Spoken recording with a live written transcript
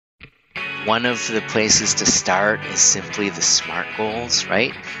One of the places to start is simply the SMART goals,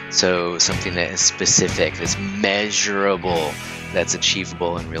 right? So something that is specific, that's measurable, that's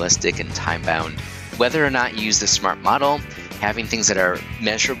achievable and realistic and time-bound. Whether or not you use the SMART model, having things that are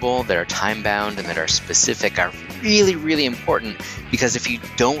measurable, that are time-bound, and that are specific are really, really important, because if you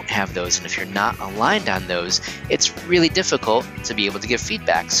don't have those and if you're not aligned on those, it's really difficult to be able to give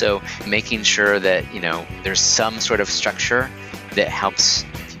feedback. So making sure that, there's some sort of structure that helps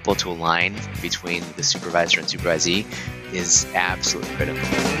people to align between the supervisor and supervisee is absolutely critical.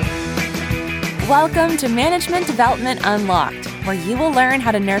 Welcome to Management Development Unlocked, where you will learn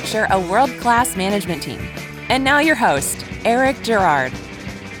how to nurture a world-class management team. And now your host, Eric Gerard.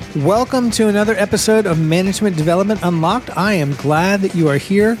 Welcome to another episode of Management Development Unlocked. I am glad that you are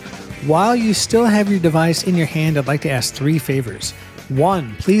here. While you still have your device in your hand, I'd like to ask three favors.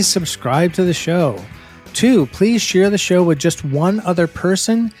 1, please subscribe to the show. 2, please share the show with just one other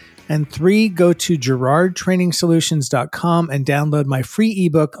person. And 3, go to GerardTrainingsolutions.com and download my free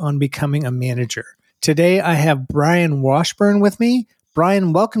ebook on becoming a manager. Today, I have Brian Washburn with me.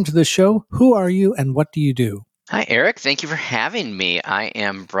 Brian, welcome to the show. Who are you and what do you do? Hi, Eric. Thank you for having me. I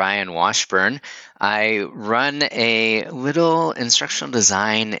am Brian Washburn. I run a little instructional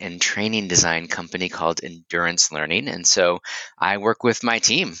design and training design company called Endurance Learning. And so I work with my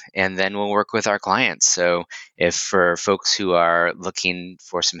team and then we'll work with our clients. So if for folks who are looking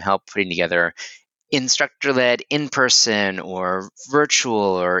for some help putting together instructor-led in-person or virtual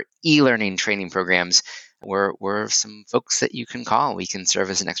or e-learning training programs, we're some folks that you can call. We can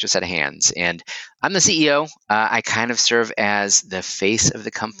serve as an extra set of hands. And I'm the CEO. I kind of serve as the face of the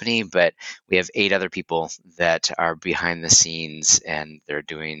company, but we have 8 other people that are behind the scenes and they're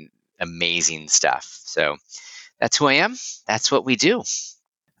doing amazing stuff. So that's who I am. That's what we do.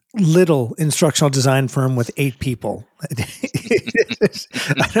 Little instructional design firm with 8 people.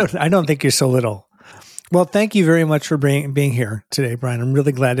 I don't think you're so little. Well, thank you very much for being here today, Brian. I'm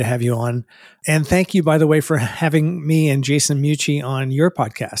really glad to have you on. And thank you, by the way, for having me and Jason Mucci on your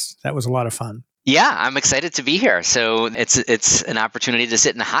podcast. That was a lot of fun. Yeah, I'm excited to be here. So it's an opportunity to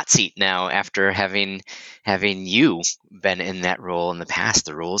sit in the hot seat now after having you been in that role in the past.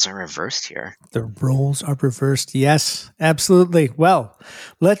 The roles are reversed here. The roles are reversed. Yes, absolutely. Well,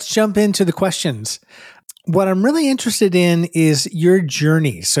 let's jump into the questions. What I'm really interested in is your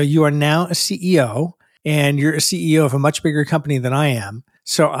journey. So you are now a CEO. And you're a CEO of a much bigger company than I am.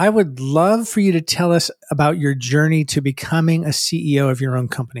 So I would love for you to tell us about your journey to becoming a CEO of your own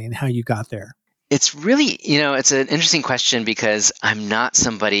company and how you got there. It's really, it's an interesting question because I'm not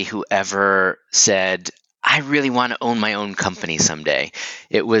somebody who ever said, I really want to own my own company someday.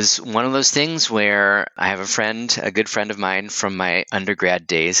 It was one of those things where I have a good friend of mine from my undergrad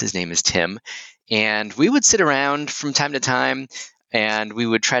days. His name is Tim. And we would sit around from time to time and we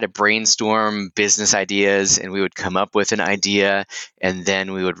would try to brainstorm business ideas and we would come up with an idea and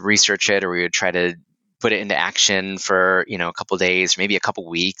then we would research it or we would try to put it into action for, a couple of days, maybe a couple of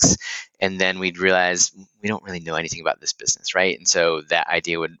weeks. And then we'd realize we don't really know anything about this business, right? And so that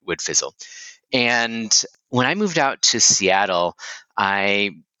idea would fizzle. And when I moved out to Seattle,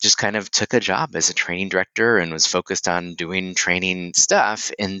 I just kind of took a job as a training director and was focused on doing training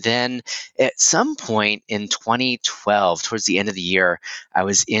stuff. And then at some point in 2012, towards the end of the year, I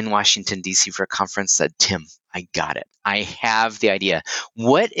was in Washington, D.C. for a conference that, Tim, I got it. I have the idea.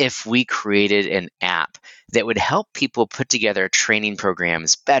 What if we created an app that would help people put together training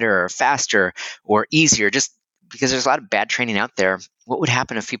programs better, or faster, or easier? Just because there's a lot of bad training out there. What would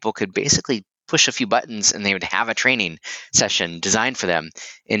happen if people could basically push a few buttons and they would have a training session designed for them?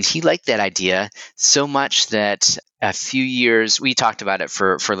 And he liked that idea so much that a few years, we talked about it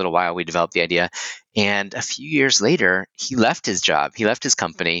for a little while, we developed the idea. And a few years later, he left his job, he left his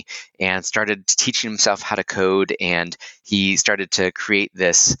company and started teaching himself how to code. And he started to create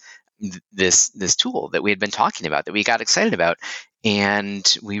this tool that we had been talking about, that we got excited about.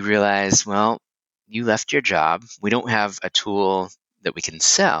 And we realized, well, you left your job. We don't have a tool that we can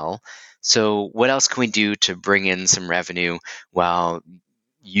sell. So what else can we do to bring in some revenue while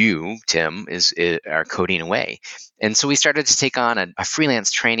you, Tim, are coding away? And so we started to take on a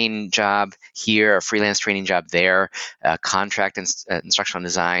freelance training job here, a freelance training job there, a contract instructional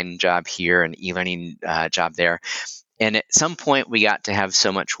design job here, an e-learning job there. And at some point, we got to have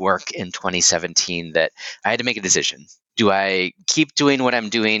so much work in 2017 that I had to make a decision. Do I keep doing what I'm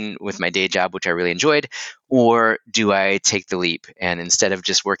doing with my day job, which I really enjoyed, or do I take the leap and instead of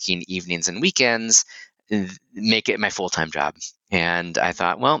just working evenings and weekends, make it my full-time job? And I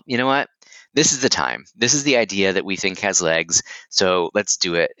thought, well, you know what? This is the time. This is the idea that we think has legs. So let's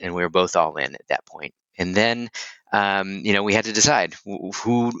do it. And we were both all in at that point. And then we had to decide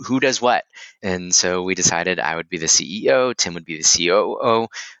who does what. And so we decided I would be the CEO, Tim would be the COO,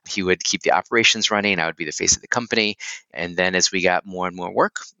 he would keep the operations running, I would be the face of the company. And then as we got more and more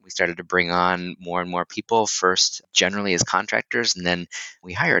work, we started to bring on more and more people, first generally as contractors, and then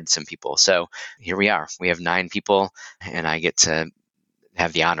we hired some people. So here we are. We have 9 people, and I get to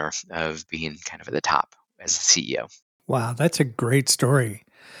have the honor of being kind of at the top as the CEO. Wow, that's a great story.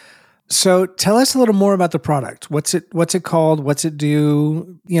 So tell us a little more about the product. What's it called? What's it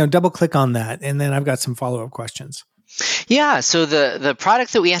do? Double click on that. And then I've got some follow-up questions. Yeah, so the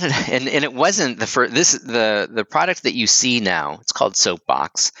product that we ended up, and it wasn't the first, the product that you see now, it's called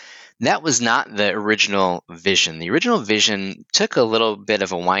Soapbox. That was not the original vision. The original vision took a little bit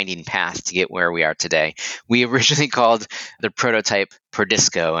of a winding path to get where we are today. We originally called the prototype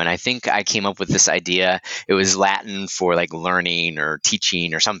Perdisco, and I think I came up with this idea. It was Latin for like learning or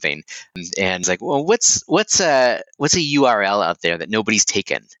teaching or something. And it's like, well, what's a URL out there that nobody's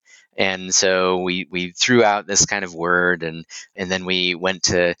taken? And so we threw out this kind of word, and then we went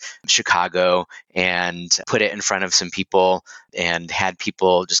to Chicago and put it in front of some people and had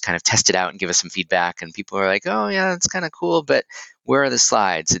people just kind of test it out and give us some feedback. And people were like, oh yeah, that's kind of cool, but where are the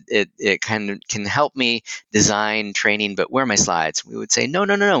slides? It kind of can help me design training, but where are my slides? We would say,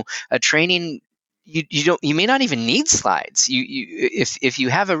 no. A training, you may not even need slides. If you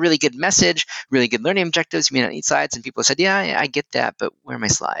have a really good message, really good learning objectives, you may not need slides. And people said, yeah, I get that, but where are my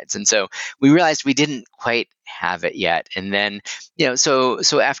slides? And so we realized we didn't quite have it yet. And then, so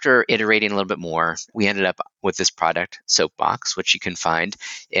after iterating a little bit more, we ended up with this product, Soapbox, which you can find.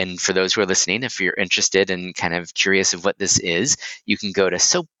 And for those who are listening, if you're interested and kind of curious of what this is, you can go to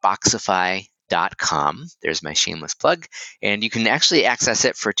soapboxify.com. There's my shameless plug, and you can actually access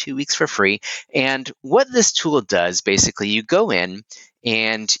it for 2 weeks for free. And what this tool does, basically, you go in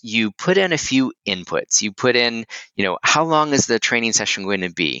and you put in a few inputs. You put in, how long is the training session going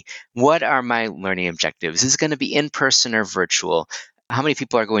to be? What are my learning objectives? Is it going to be in person or virtual? How many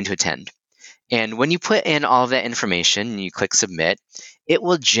people are going to attend? And when you put in all of that information and you click submit, it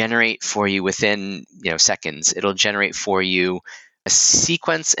will generate for you within seconds. It'll generate for you a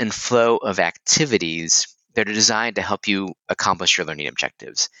sequence and flow of activities that are designed to help you accomplish your learning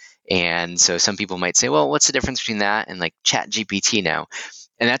objectives. And so some people might say, well, what's the difference between that and like ChatGPT now?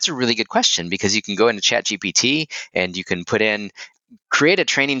 And that's a really good question, because you can go into ChatGPT and you can put in, create a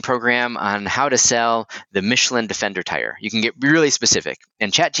training program on how to sell the Michelin Defender tire. You can get really specific,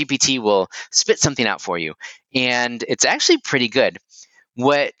 and ChatGPT will spit something out for you. And it's actually pretty good.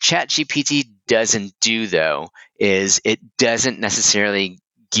 What ChatGPT doesn't do, though, is it doesn't necessarily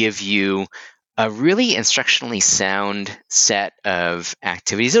give you a really instructionally sound set of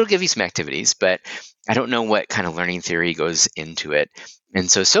activities. It'll give you some activities, but I don't know what kind of learning theory goes into it. And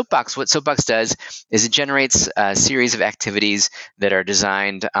so what Soapbox does is it generates a series of activities that are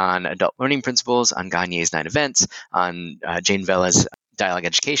designed on adult learning principles, on Gagne's 9 events, on Jane Vella's dialogue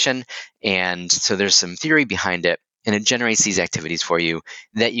education. And so there's some theory behind it. And it generates these activities for you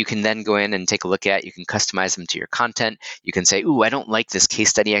that you can then go in and take a look at. You can customize them to your content. You can say, ooh, I don't like this case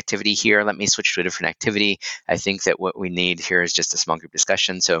study activity here. Let me switch to a different activity. I think that what we need here is just a small group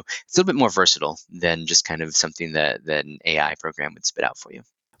discussion. So it's a little bit more versatile than just kind of something that an AI program would spit out for you.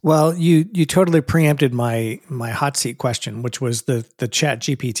 Well, you totally preempted my hot seat question, which was the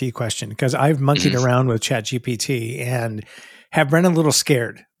ChatGPT question, because I've monkeyed around with ChatGPT and have been a little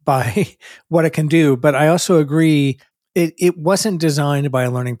scared by what it can do. But I also agree it wasn't designed by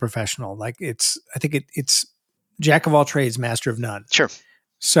a learning professional. I think it's jack of all trades, master of none. Sure.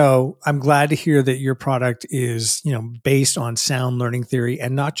 So I'm glad to hear that your product is, based on sound learning theory,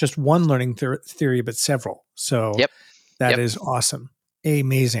 and not just one learning theory, but several. So that is awesome.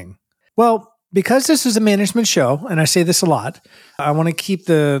 Amazing. Well, because this is a management show, and I say this a lot, I want to keep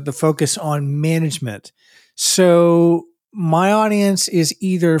the focus on management. So my audience is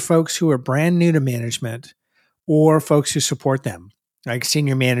either folks who are brand new to management or folks who support them, like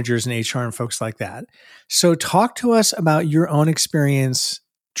senior managers and HR and folks like that. So talk to us about your own experience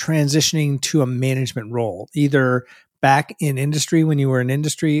transitioning to a management role, either back in industry when you were in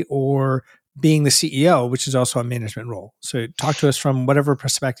industry, or being the CEO, which is also a management role. So talk to us from whatever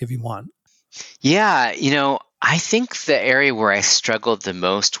perspective you want. Yeah, I think the area where I struggled the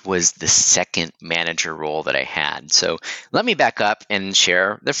most was the second manager role that I had. So let me back up and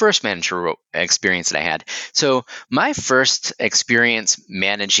share the first manager experience that I had. So my first experience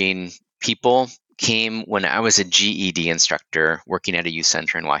managing people came when I was a GED instructor working at a youth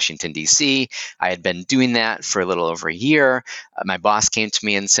center in Washington, D.C. I had been doing that for a little over a year. My boss came to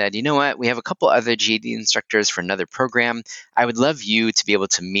me and said, you know what, we have a couple other GED instructors for another program. I would love you to be able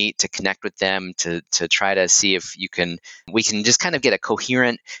to meet, to connect with them, to try to see if we can just kind of get a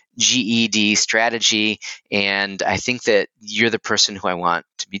coherent GED strategy. And I think that you're the person who I want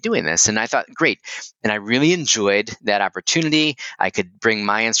to be doing this. And I thought, great. And I really enjoyed that opportunity. I could bring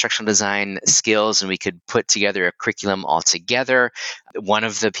my instructional design skills and we could put together a curriculum all together. One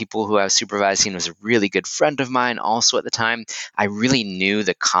of the people who I was supervising was a really good friend of mine also at the time. I really knew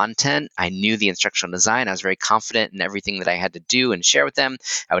the content. I knew the instructional design. I was very confident in everything that I had to do and share with them.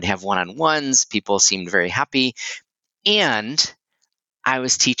 I would have one-on-ones. People seemed very happy. And I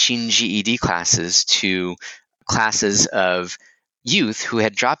was teaching GED classes to classes of youth who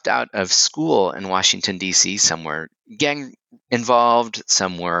had dropped out of school in Washington, D.C. Some were gang involved,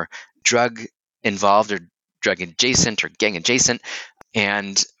 some were drug involved or drug adjacent or gang adjacent.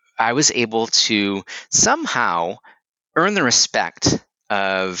 And I was able to somehow earn the respect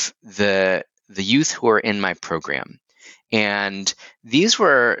of the youth who are in my program. And these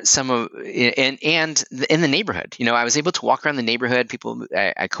were some of, and in the neighborhood, I was able to walk around the neighborhood.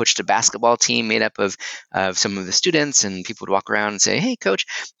 I coached a basketball team made up of some of the students, and people would walk around and say, "Hey, coach."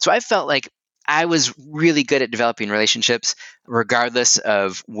 So I felt like I was really good at developing relationships, regardless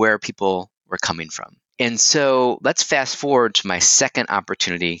of where people were coming from. And so let's fast forward to my second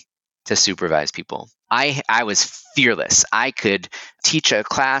opportunity to supervise people. I was fearless. I could teach a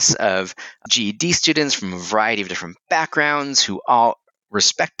class of GED students from a variety of different backgrounds who all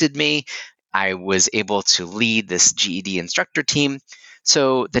respected me. I was able to lead this GED instructor team.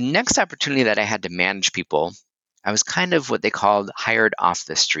 So the next opportunity that I had to manage people, I was kind of what they called hired off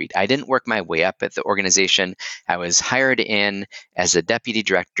the street. I didn't work my way up at the organization. I was hired in as a deputy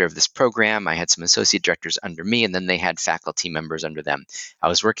director of this program. I had some associate directors under me, and then they had faculty members under them. I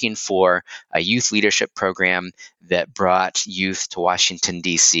was working for a youth leadership program that brought youth to Washington,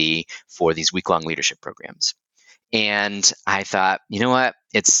 D.C. for these week-long leadership programs. And I thought, you know what?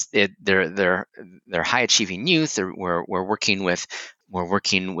 They're high achieving youth. We're working with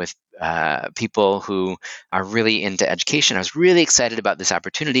people who are really into education. I was really excited about this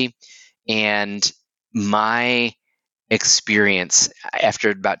opportunity. And my experience, after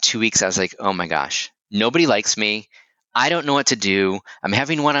about 2 weeks, I was like, oh my gosh, nobody likes me. I don't know what to do. I'm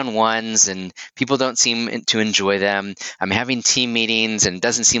having one-on-ones and people don't seem to enjoy them. I'm having team meetings and it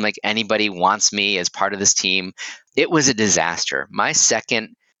doesn't seem like anybody wants me as part of this team. It was a disaster. My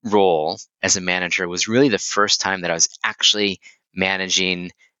second role as a manager was really the first time that I was actually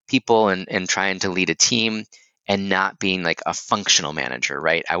managing people and trying to lead a team and not being like a functional manager,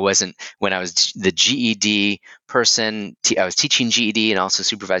 right? I wasn't, when I was the GED person, I was teaching GED and also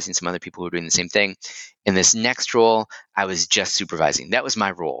supervising some other people who were doing the same thing. In this next role, I was just supervising. That was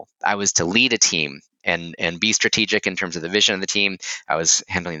my role. I was to lead a team and be strategic in terms of the vision of the team. I was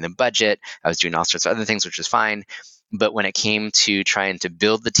handling the budget. I was doing all sorts of other things, which was fine. But when it came to trying to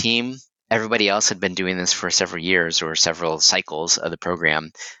build the team, everybody else had been doing this for several years or several cycles of the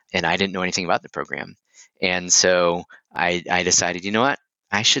program, and I didn't know anything about the program. And so I decided, you know what?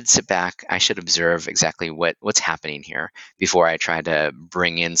 I should sit back. I should observe exactly what's happening here before I try to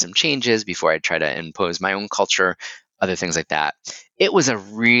bring in some changes, before I try to impose my own culture, other things like that. It was a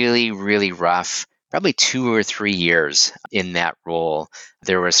really, really rough, probably 2 or 3 years in that role.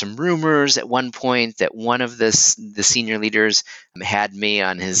 There were some rumors at one point that one of the senior leaders had me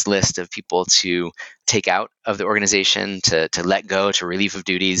on his list of people to take out of the organization, to let go, to relieve of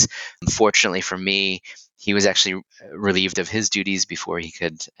duties. Unfortunately for me, he was actually relieved of his duties before he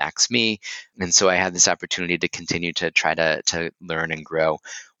could ask me. And so I had this opportunity to continue to try to learn and grow.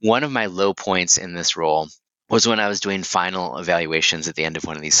 One of my low points in this role was when I was doing final evaluations at the end of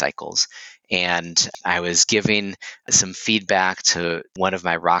one of these cycles. And I was giving some feedback to one of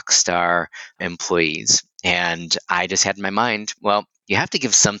my rock star employees. And I just had in my mind, well, you have to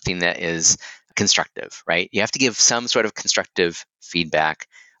give something that is constructive, right? You have to give some sort of constructive feedback.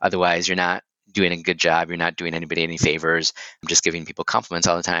 Otherwise, you're not doing a good job. You're not doing anybody any favors. I'm just giving people compliments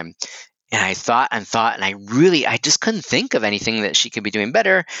all the time. And I thought, and I just couldn't think of anything that she could be doing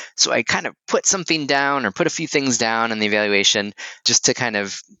better. So I kind of put something down or put a few things down in the evaluation just to kind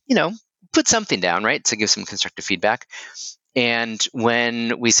of, put something down, right? To give some constructive feedback. And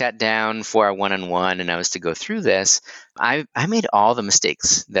when we sat down for our one-on-one and I was to go through this, I made all the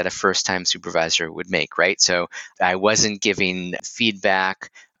mistakes that a first-time supervisor would make, right? So I wasn't giving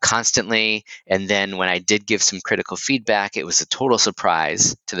feedback constantly. And then when I did give some critical feedback, it was a total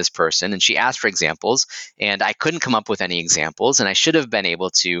surprise to this person. And she asked for examples, and I couldn't come up with any examples. And I should have been able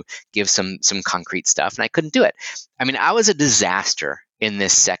to give some concrete stuff, and I couldn't do it. I mean, I was a disaster in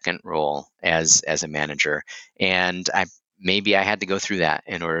this second role as a manager, and maybe I had to go through that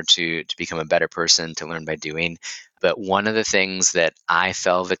in order to become a better person, to learn by doing. But one of the things that I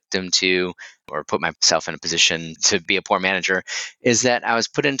fell victim to, or put myself in a position to be a poor manager, is that I was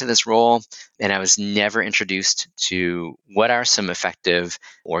put into this role and I was never introduced to what are some effective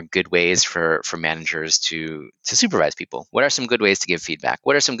or good ways for managers to supervise people. What are some good ways to give feedback?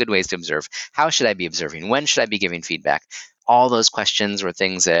 What are some good ways to observe? How should I be observing? When should I be giving feedback? All those questions were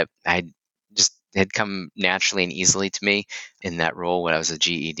things that I just had come naturally and easily to me in that role when I was a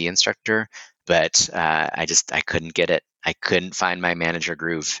GED instructor. But I couldn't get it. I couldn't find my manager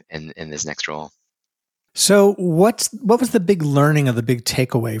groove in this next role. So what was the big learning or the big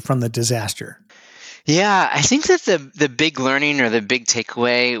takeaway from the disaster? Yeah, I think that the big learning or the big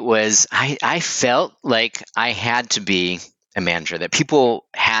takeaway was I felt like I had to be a manager, that people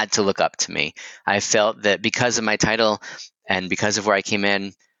had to look up to me. I felt that because of my title and because of where I came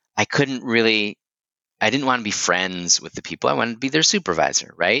in, I didn't want to be friends with the people. I wanted to be their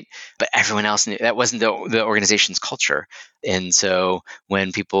supervisor, right? But everyone else knew that wasn't the organization's culture. And so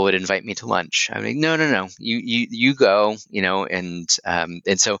when people would invite me to lunch, I would be like, no, you go, and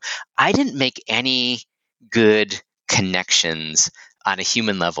so I didn't make any good connections on a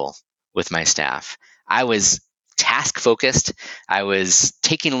human level with my staff. I was task focused. I was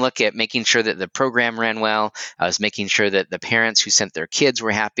taking a look at making sure that the program ran well. I was making sure that the parents who sent their kids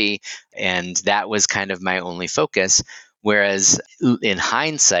were happy. And that was kind of my only focus. Whereas in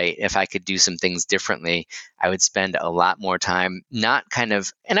hindsight, if I could do some things differently, I would spend a lot more time and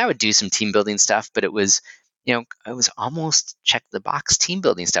I would do some team building stuff, but it was almost check the box team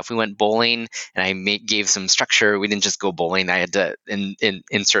building stuff. We went bowling and I gave some structure. We didn't just go bowling. I had to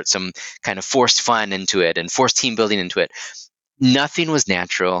insert some kind of forced fun into it and forced team building into it. Nothing was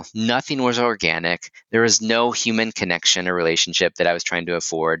natural. Nothing was organic. There was no human connection or relationship that I was trying to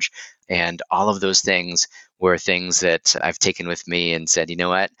forge. And all of those things were things that I've taken with me and said, you know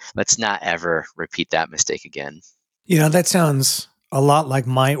what, let's not ever repeat that mistake again. That sounds a lot like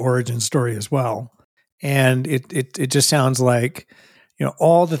my origin story as well. And it just sounds like,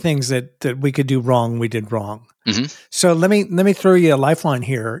 all the things that we could do wrong, we did wrong. Mm-hmm. So let me throw you a lifeline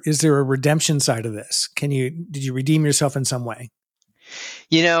here. Is there a redemption side of this? Did you redeem yourself in some way?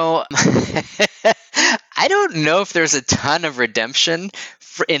 I don't know if there's a ton of redemption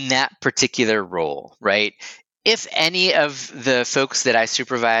in that particular role, right? If any of the folks that I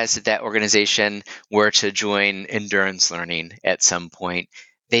supervised at that organization were to join endurance learning at some point,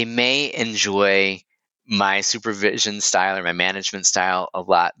 they may enjoy my supervision style or my management style a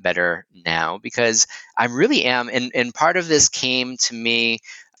lot better now, because I really am. And part of this came to me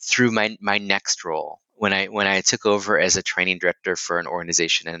through my next role when I took over as a training director for an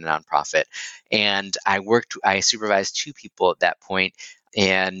organization and a nonprofit. And I supervised two people at that point,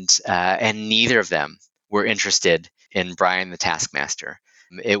 and neither of them were interested in Brian the Taskmaster.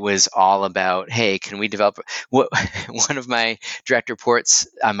 It was all about, hey, can we develop one of my direct reports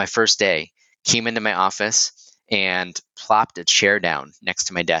on my first day came into my office and plopped a chair down next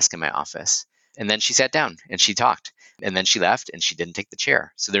to my desk in my office. And then she sat down and she talked. And then she left and she didn't take the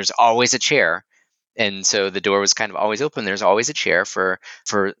chair. So there's always a chair. And so the door was kind of always open. There's always a chair for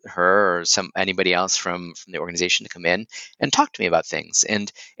her or anybody else from the organization to come in and talk to me about things.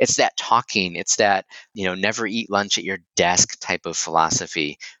 And it's that talking. It's that, never eat lunch at your desk type of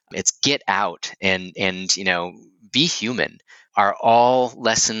philosophy. It's get out and be human. Are all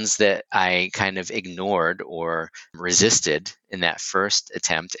lessons that I kind of ignored or resisted in that first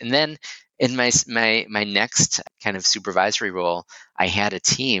attempt. And then in my next kind of supervisory role, I had a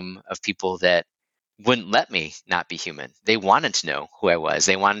team of people that wouldn't let me not be human. They wanted to know who I was.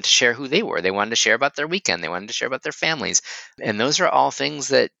 They wanted to share who they were. They wanted to share about their weekend. They wanted to share about their families. And those are all things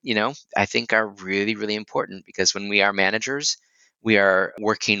that, I think are really, really important, because when we are managers, we are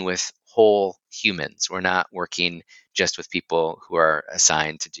working with whole humans. We're not working just with people who are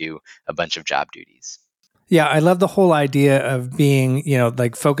assigned to do a bunch of job duties. Yeah, I love the whole idea of being,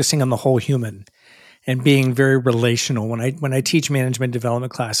 like focusing on the whole human and being very relational. When I teach management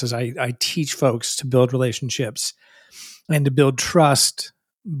development classes, I teach folks to build relationships and to build trust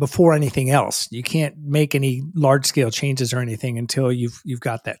before anything else. You can't make any large scale changes or anything until you've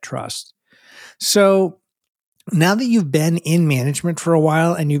got that trust. So now that you've been in management for a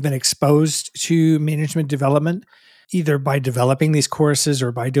while and you've been exposed to management development, either by developing these courses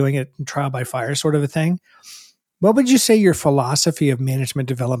or by doing it in trial by fire sort of a thing, What would you say your philosophy of management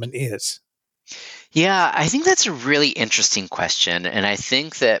development is? Yeah, I think that's a really interesting question. And I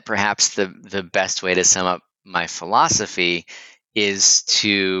think that perhaps the best way to sum up my philosophy is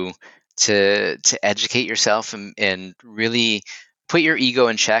to educate yourself and really put your ego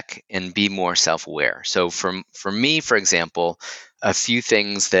in check and be more self-aware. So for me, for example, a few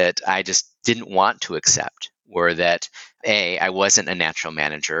things that I just didn't want to accept were that A, I wasn't a natural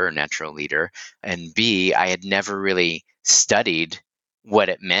manager or natural leader, and B, I had never really studied what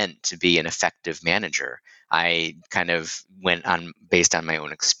it meant to be an effective manager. I kind of went on based on my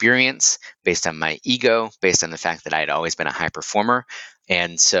own experience, based on my ego, based on the fact that I had always been a high performer.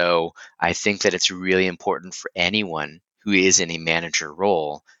 And so I think that it's really important for anyone who is in a manager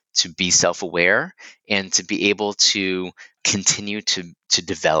role to be self-aware and to be able to continue to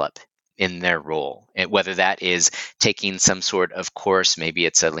develop in their role. And whether that is taking some sort of course, maybe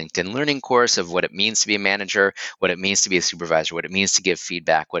it's a LinkedIn learning course of what it means to be a manager, what it means to be a supervisor, what it means to give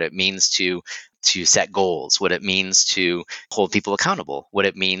feedback, what it means to set goals, what it means to hold people accountable, what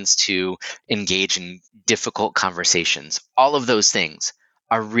it means to engage in difficult conversations. All of those things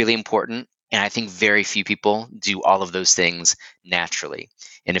are really important. And I think very few people do all of those things naturally.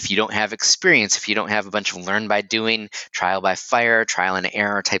 And if you don't have experience, if you don't have a bunch of learn by doing, trial by fire, trial and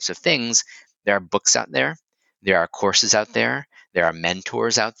error types of things, there are books out there, there are courses out there, there are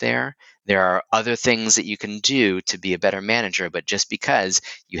mentors out there, there are other things that you can do to be a better manager. But just because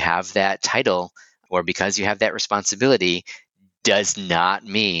you have that title or because you have that responsibility does not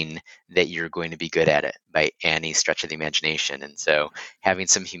mean that you're going to be good at it by any stretch of the imagination. And so having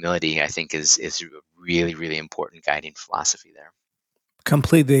some humility, I think, is a really, really important guiding philosophy there.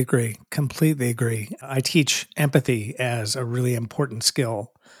 Completely agree. Completely agree. I teach empathy as a really important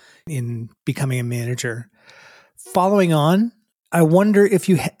skill in becoming a manager. Following on, I wonder if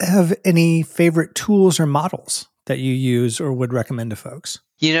you have any favorite tools or models that you use or would recommend to folks.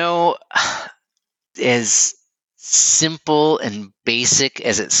 You know, as simple and basic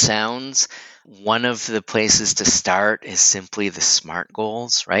as it sounds, one of the places to start is simply the SMART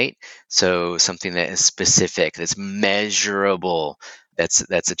goals, right? So something that is specific, that's measurable,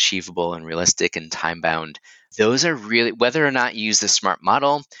 that's achievable and realistic and time bound. Those are really, whether or not you use the SMART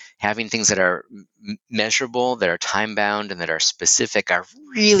model, having things that are measurable, that are time bound, and that are specific are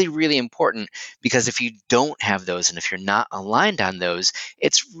really, really important, because if you don't have those and if you're not aligned on those,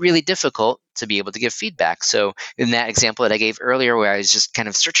 it's really difficult to be able to give feedback. So in that example that I gave earlier, where I was just kind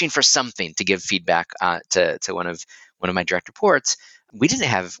of searching for something to give feedback to one of my direct reports, we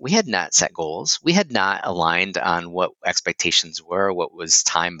had not set goals. We had not aligned on what expectations were, what was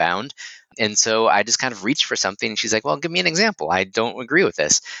time bound. And so I just kind of reached for something. And she's like, well, give me an example. I don't agree with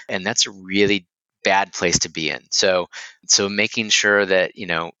this. And that's a really bad place to be in. So making sure that,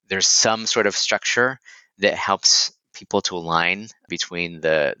 there's some sort of structure that helps people to align between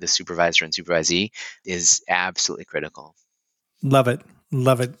the supervisor and supervisee is absolutely critical. Love it.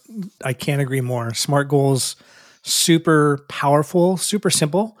 Love it. I can't agree more. SMART goals, super powerful, super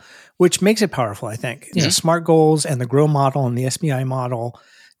simple, which makes it powerful, I think. Mm-hmm. SMART goals and the GROW model and the SBI model,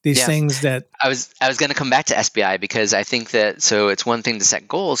 these things that I was going to come back to SBI, because I think that, so it's one thing to set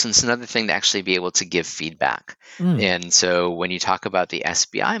goals and it's another thing to actually be able to give feedback. And so when you talk about the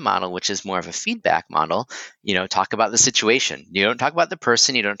SBI model, which is more of a feedback model, talk about the situation. You don't talk about the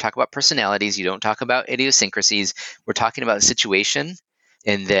person, you don't talk about personalities, you don't talk about idiosyncrasies. We're talking about the situation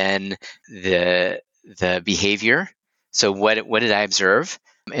and then the behavior. So what did I observe?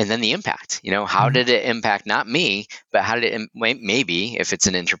 And then the impact, how did it impact not me, but how did it, maybe if it's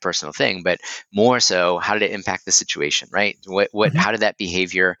an interpersonal thing, but more so, how did it impact the situation, right? How did that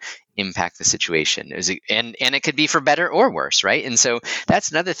behavior impact the situation? And it could be for better or worse, right? And so that's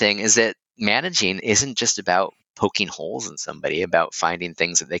another thing, is that managing isn't just about poking holes in somebody, about finding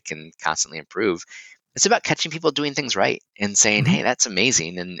things that they can constantly improve. It's about catching people doing things right and saying, hey, that's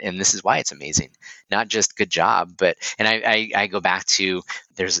amazing. And this is why it's amazing. Not just good job, but, and I go back to,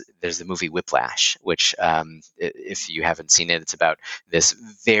 there's the movie Whiplash, which if you haven't seen it, it's about this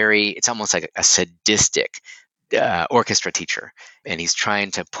it's almost like a sadistic orchestra teacher. And he's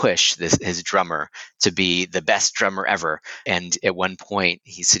trying to push his drummer to be the best drummer ever. And at one point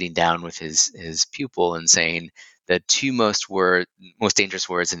he's sitting down with his pupil and saying, the two most dangerous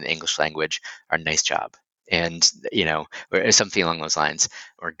words in the English language are nice job and, or something along those lines,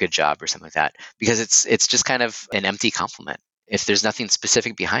 or good job or something like that, because it's just kind of an empty compliment. If there's nothing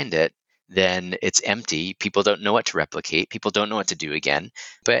specific behind it, then it's empty. People don't know what to replicate. People don't know what to do again,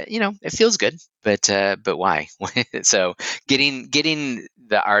 but it feels good, but why? So getting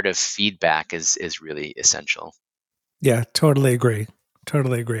the art of feedback is really essential. Yeah, totally agree.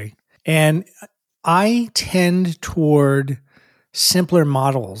 Totally agree. And I tend toward simpler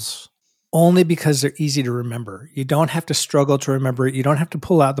models only because they're easy to remember. You don't have to struggle to remember it. You don't have to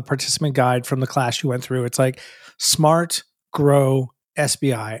pull out the participant guide from the class you went through. It's like SMART, GROW,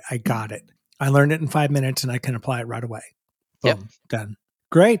 SBI. I got it. I learned it in 5 minutes and I can apply it right away. Boom, Yep. done.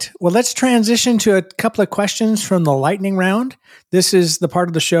 Great. Well, let's transition to a couple of questions from the lightning round. This is the part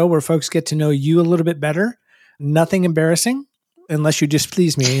of the show where folks get to know you a little bit better. Nothing embarrassing, unless you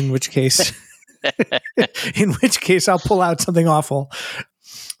displease me, in which case, I'll pull out something awful.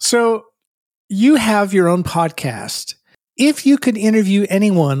 So you have your own podcast. If you could interview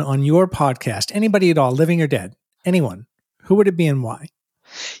anyone on your podcast, anybody at all, living or dead, anyone, who would it be and why?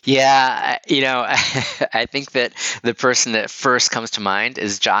 Yeah, I think that the person that first comes to mind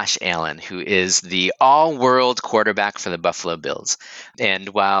is Josh Allen, who is the all-world quarterback for the Buffalo Bills. And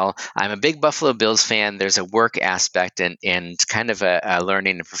while I'm a big Buffalo Bills fan, there's a work aspect and kind of a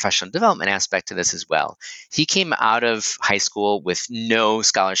learning and professional development aspect to this as well. He came out of high school with no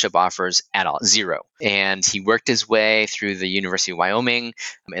scholarship offers at all, zero. And he worked his way through the University of Wyoming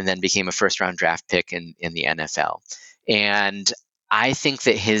and then became a first-round draft pick in the NFL. And I think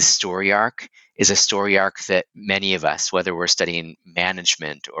that his story arc is a story arc that many of us, whether we're studying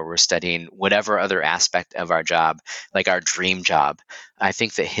management or we're studying whatever other aspect of our job, like our dream job, I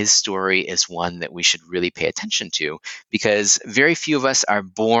think that his story is one that we should really pay attention to, because very few of us are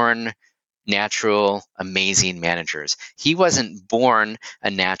born natural, amazing managers. He wasn't born a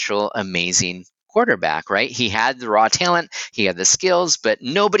natural, amazing quarterback, right? He had the raw talent, he had the skills, but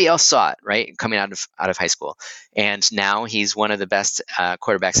nobody else saw it, right? Coming out of high school, and now he's one of the best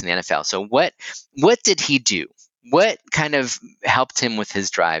quarterbacks in the NFL. So what did he do? What kind of helped him with his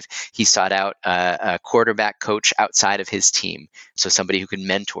drive? He sought out a quarterback coach outside of his team, so somebody who could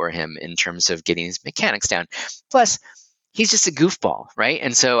mentor him in terms of getting his mechanics down. Plus, he's just a goofball, right?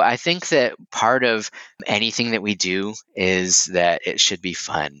 And so I think that part of anything that we do is that it should be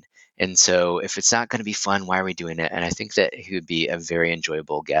fun. And so if it's not going to be fun, why are we doing it? And I think that he would be a very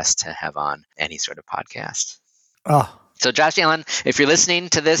enjoyable guest to have on any sort of podcast. Oh, So Josh Allen, if you're listening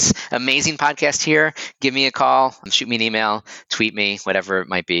to this amazing podcast here, give me a call, shoot me an email, tweet me, whatever it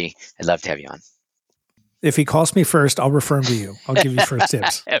might be. I'd love to have you on. if he calls me first, I'll refer him to you. I'll give you first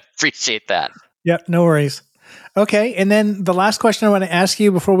tips. I appreciate that. Yep, no worries. Okay, and then the last question I want to ask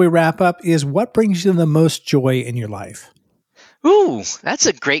you before we wrap up is, what brings you the most joy in your life? Ooh, that's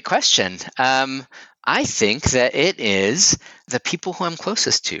a great question. I think that it is the people who I'm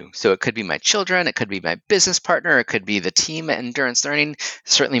closest to. So it could be my children, it could be my business partner, it could be the team at Endurance Learning,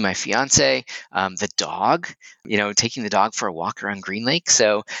 certainly my fiance, the dog, taking the dog for a walk around Green Lake.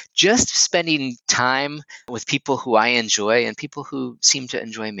 So just spending time with people who I enjoy and people who seem to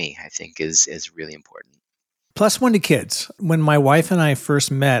enjoy me, I think is really important. Plus one to kids. When my wife and I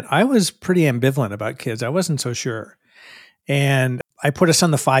first met, I was pretty ambivalent about kids. I wasn't so sure. And I put us on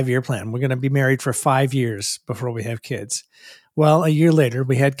the 5-year plan. We're going to be married for 5 years before we have kids. Well, a year later,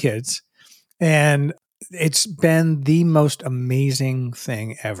 we had kids. And it's been the most amazing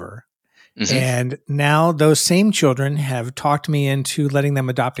thing ever. Mm-hmm. And now those same children have talked me into letting them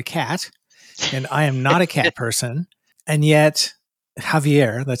adopt a cat. And I am not a cat person. And yet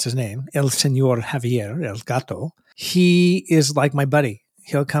Javier, that's his name, El Señor Javier, El Gato, he is like my buddy.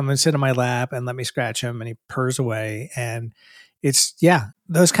 He'll come and sit on my lap and let me scratch him, and he purrs away. And it's,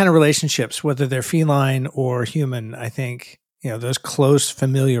 those kind of relationships, whether they're feline or human, I think, those close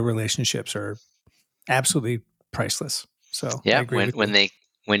familiar relationships are absolutely priceless. So yeah, I agree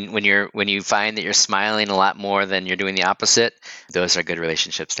when you find that you're smiling a lot more than you're doing the opposite, those are good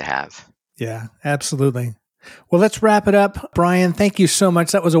relationships to have. Yeah, absolutely. Well, let's wrap it up. Brian, thank you so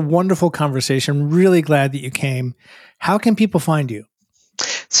much. That was a wonderful conversation. Really glad that you came. How can people find you?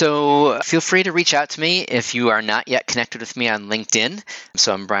 So feel free to reach out to me if you are not yet connected with me on LinkedIn.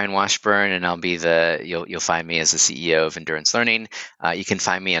 So I'm Brian Washburn, and I'll be you'll find me as the CEO of Endurance Learning. You can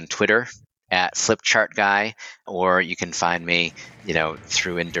find me on Twitter at FlipChartGuy, or you can find me,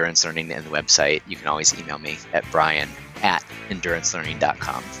 through Endurance Learning and the website. You can always email me at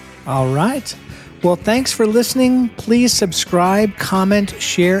brian@endurancelearning.com. All right. Well, thanks for listening. Please subscribe, comment,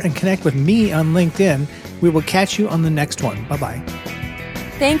 share, and connect with me on LinkedIn. We will catch you on the next one. Bye-bye.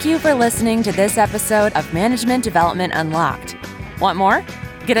 Thank you for listening to this episode of Management Development Unlocked. Want more?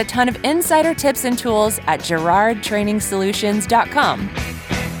 Get a ton of insider tips and tools at GerardTrainingsolutions.com.